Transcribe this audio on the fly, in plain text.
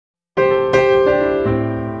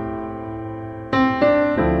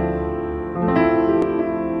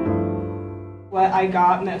I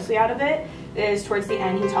got mostly out of it is towards the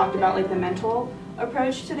end he talked about like the mental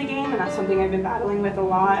approach to the game, and that's something I've been battling with a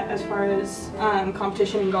lot as far as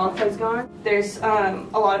competition in golf has gone. There's a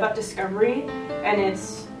lot about discovery, and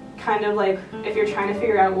it's kind of like if you're trying to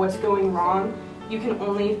figure out what's going wrong, you can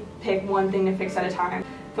only pick one thing to fix at a time.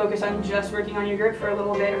 Focus on just working on your grip for a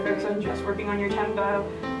little bit, or focus on just working on your tempo,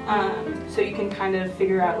 so you can kind of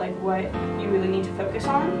figure out like what you really need to focus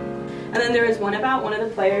on. And then there was one about one of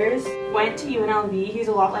the players went to UNLV. He's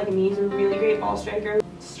a lot like me. He's a really great ball striker.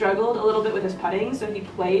 Struggled a little bit with his putting, so he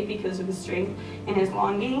played because of his strength in his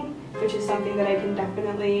long game, which is something that I can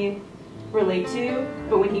definitely relate to.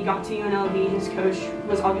 But when he got to UNLV, his coach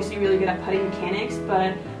was obviously really good at putting mechanics,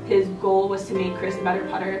 but his goal was to make Chris a better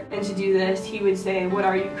putter. And to do this, he would say, "What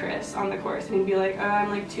are you, Chris?" on the course. And he'd be like, "Oh, I'm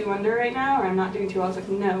like 2 under right now," or "I'm not doing too well." I was like,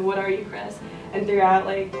 "No, what are you, Chris?" And throughout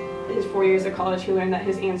like his 4 years of college, he learned that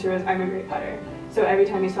his answer was, "I'm a great putter." So every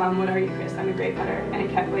time you saw him, "What are you, Chris?" "I'm a great putter." And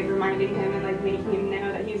it kept like reminding him and like making him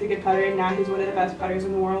know that he's a good putter, and now he's one of the best putters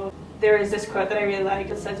in the world. There is this quote that I really like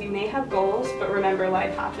that says, "You may have goals, but remember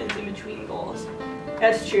life happens in between goals."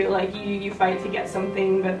 That's true, like you fight to get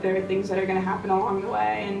something, but there are things that are going to happen along the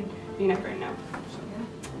way, and you never know. So.